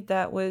weed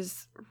that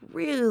was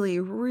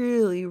really,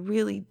 really,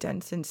 really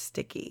dense and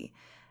sticky.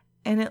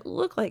 And it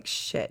looked like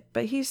shit,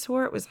 but he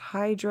swore it was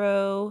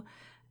hydro,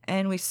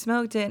 and we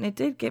smoked it and it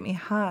did get me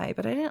high,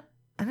 but I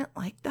didn't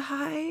like the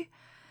high.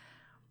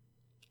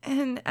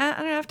 And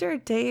after a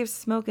day of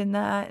smoking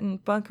that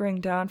and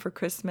bunkering down for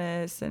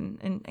Christmas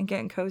and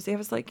getting cozy, I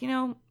was like,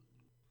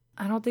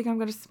 I don't think I'm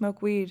going to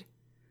smoke weed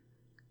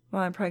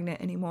while I'm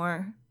pregnant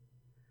anymore.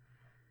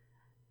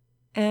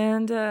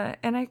 And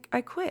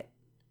I quit.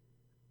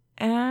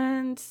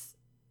 And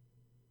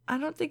I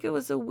don't think it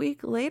was a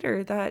week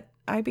later that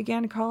I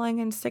began calling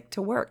in sick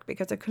to work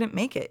because I couldn't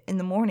make it in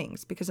the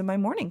mornings because of my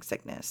morning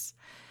sickness.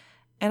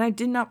 And I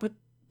did not put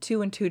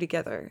 2 and 2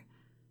 together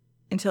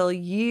until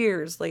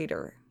years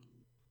later.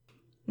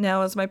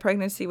 Now, as my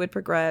pregnancy would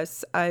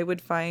progress, I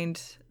would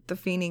find the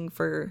fiending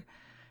for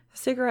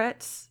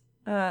cigarettes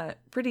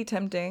pretty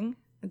tempting,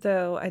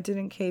 though I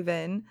didn't cave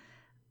in.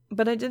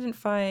 But I didn't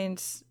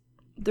find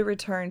the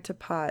return to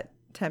pot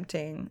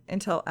tempting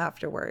until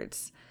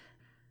afterwards.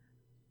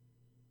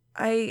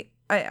 I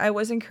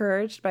was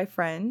encouraged by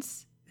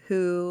friends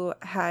who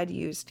had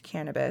used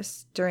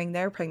cannabis during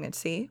their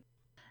pregnancy.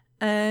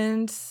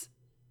 And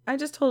I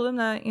just told them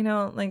that,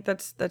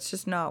 that's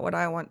just not what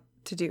I want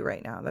to do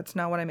right now. That's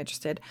not what I'm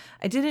interested.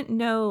 I didn't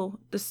know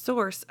the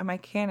source of my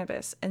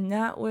cannabis, and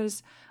that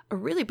was a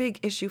really big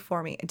issue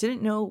for me. I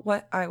didn't know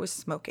what I was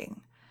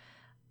smoking.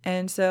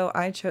 And so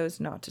I chose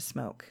not to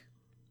smoke.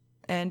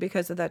 And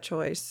because of that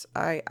choice,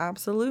 I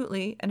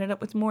absolutely ended up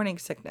with morning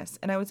sickness.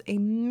 And I was a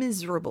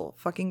miserable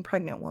fucking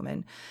pregnant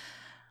woman.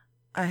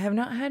 I have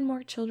not had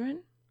more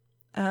children.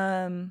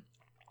 I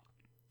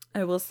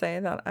will say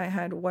that I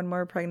had 1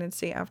 more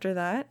pregnancy after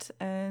that.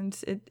 And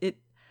it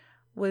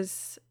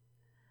was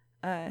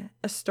a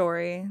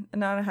story,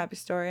 not a happy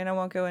story. And I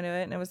won't go into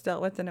it. And it was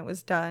dealt with and it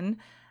was done.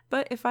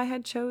 But if I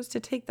had chose to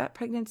take that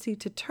pregnancy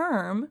to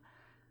term,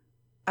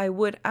 I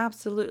would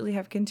absolutely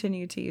have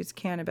continued to use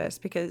cannabis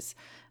because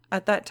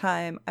at that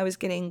time I was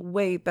getting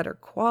way better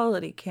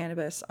quality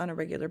cannabis on a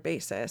regular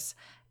basis.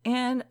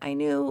 And I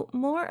knew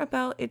more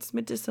about its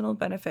medicinal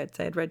benefits.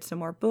 I had read some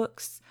more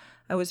books.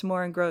 I was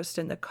more engrossed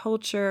in the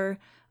culture.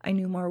 I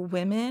knew more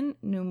women,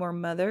 knew more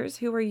mothers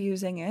who were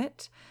using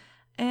it.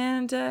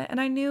 And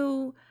I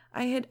knew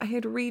I had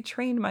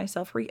retrained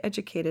myself,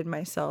 re-educated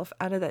myself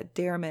out of that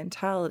dare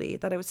mentality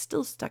that I was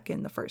still stuck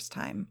in the first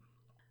time.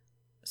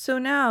 So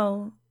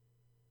now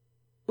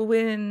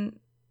when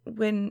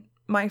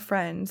my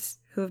friends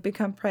who have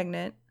become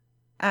pregnant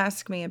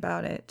ask me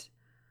about it,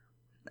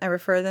 I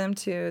refer them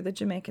to the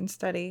Jamaican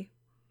study.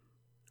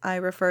 I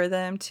refer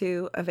them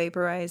to a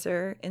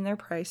vaporizer in their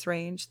price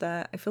range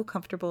that I feel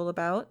comfortable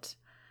about.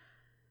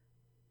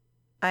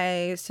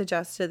 I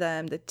suggest to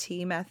them the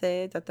tea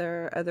method, that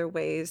there are other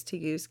ways to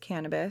use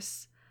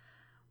cannabis.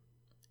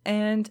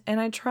 And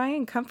I try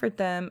and comfort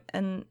them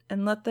and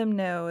let them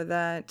know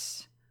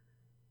that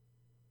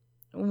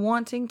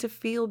wanting to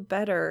feel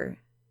better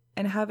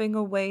and having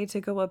a way to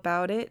go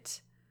about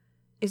it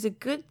is a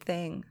good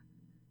thing.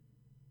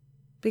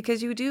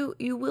 Because you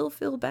will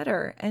feel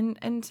better,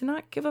 and to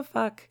not give a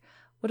fuck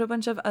what a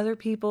bunch of other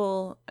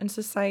people in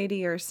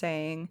society are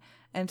saying,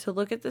 and to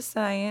look at the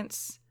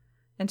science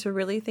and to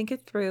really think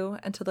it through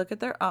and to look at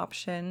their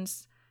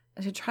options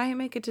and to try and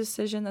make a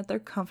decision that they're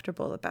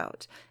comfortable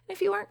about. And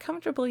if you aren't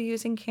comfortable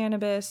using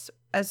cannabis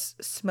as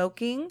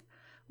smoking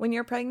when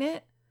you're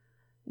pregnant,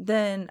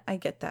 then I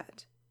get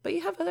that. But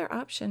you have other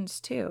options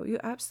too. You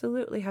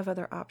absolutely have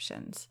other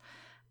options.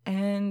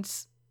 And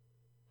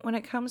when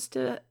it comes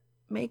to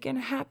making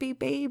a happy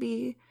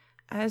baby,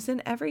 as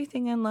in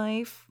everything in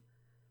life,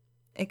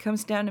 it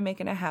comes down to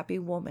making a happy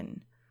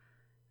woman.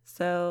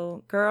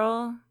 So,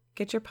 girl,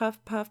 get your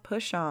puff, puff,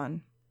 push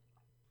on.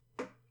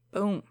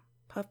 Boom.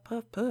 Puff,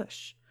 puff,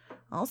 push.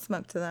 I'll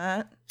smoke to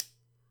that.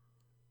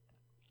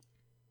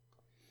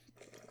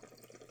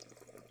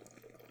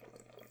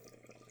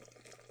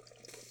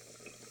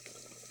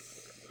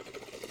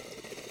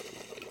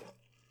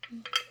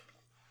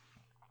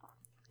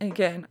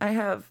 Again, I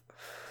have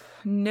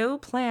no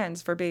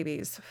plans for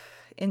babies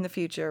in the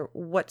future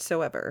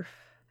whatsoever.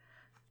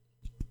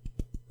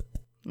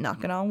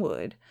 Knocking on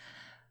wood.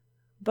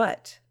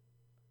 But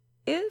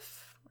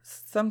if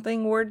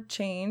something were to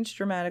change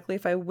dramatically,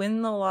 if I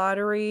win the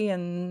lottery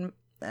and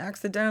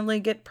accidentally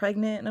get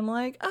pregnant and I'm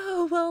like,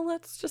 oh, well,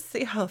 let's just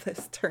see how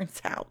this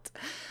turns out,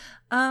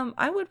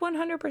 I would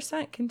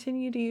 100%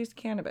 continue to use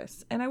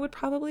cannabis. And I would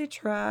probably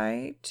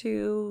try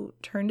to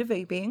turn to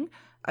vaping.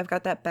 I've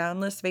got that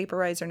boundless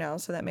vaporizer now,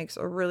 so that makes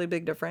a really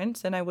big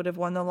difference. And I would have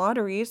won the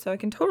lottery, so I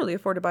can totally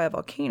afford to buy a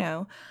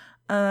volcano.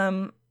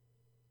 But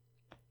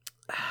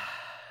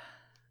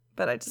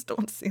I just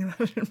don't see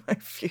that in my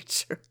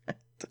future.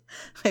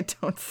 I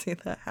don't see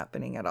that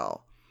happening at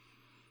all.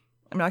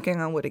 I'm knocking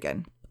on wood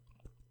again.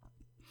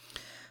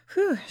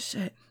 Whew,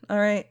 shit. All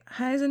right,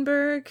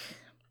 Heisenberg,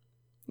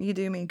 you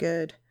do me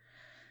good.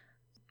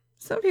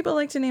 Some people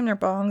like to name their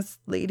bongs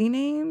lady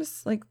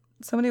names. Like,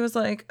 somebody was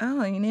like,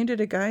 oh, you named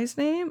it a guy's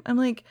name? I'm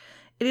like,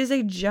 it is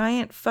a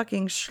giant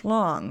fucking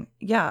schlong.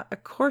 Yeah,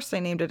 of course I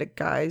named it a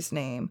guy's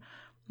name.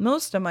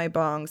 Most of my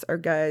bongs are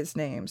guys'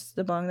 names.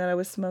 The bong that I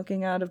was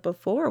smoking out of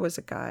before was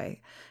a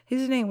guy.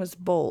 His name was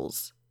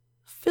Bowles.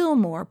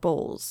 Fillmore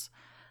Bowles.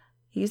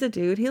 He's a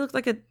dude. He looked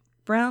like a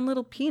brown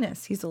little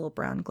penis. He's a little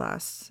brown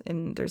glass.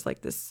 And there's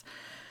like this,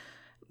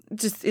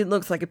 just, it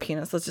looks like a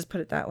penis. Let's just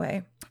put it that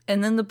way.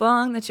 And then the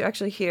bong that you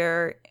actually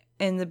hear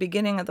in the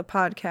beginning of the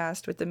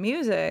podcast with the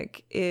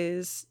music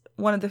is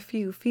one of the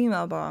few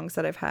female bongs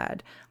that I've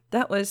had.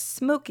 That was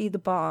Smokey the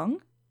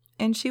Bong.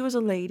 And she was a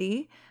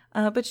lady.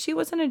 But she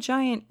wasn't a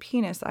giant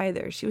penis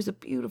either. She was a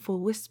beautiful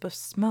wisp of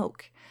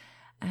smoke.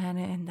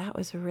 And that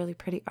was a really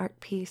pretty art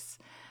piece.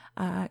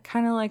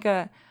 Kind of like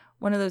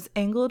one of those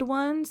angled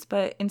ones,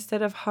 but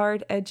instead of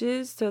hard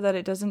edges so that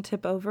it doesn't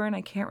tip over. And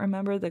I can't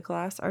remember the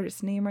glass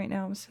artist's name right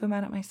now. I'm so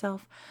mad at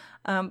myself.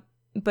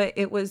 But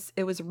it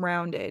was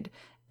rounded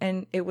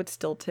and it would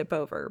still tip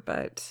over,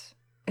 but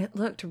it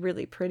looked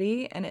really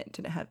pretty and it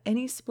didn't have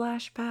any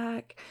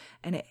splashback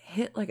and it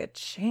hit like a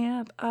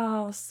champ.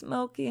 Oh,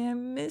 Smokey, I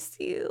miss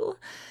you.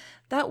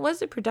 That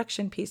was a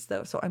production piece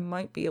though, so I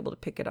might be able to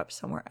pick it up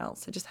somewhere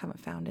else. I just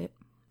haven't found it.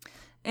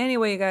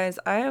 Anyway, you guys,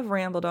 I have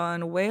rambled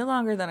on way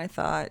longer than I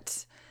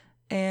thought,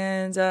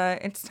 and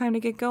it's time to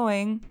get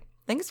going.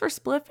 Thanks for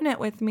spliffing it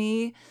with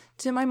me.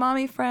 To my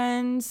mommy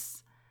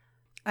friends,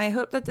 I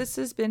hope that this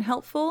has been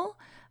helpful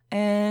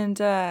and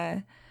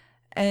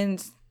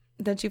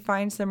that you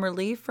find some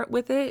relief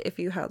with it if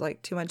you have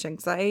like too much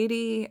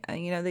anxiety.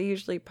 They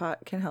usually pot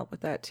can help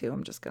with that too.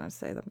 I'm just going to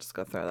say that. I'm just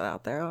going to throw that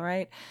out there. All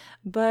right.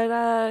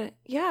 But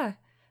yeah,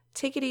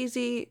 take it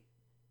easy.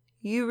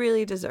 You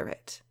really deserve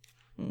it.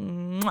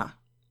 Mwah.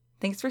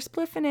 Thanks for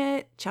spliffing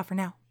it. Ciao for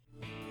now.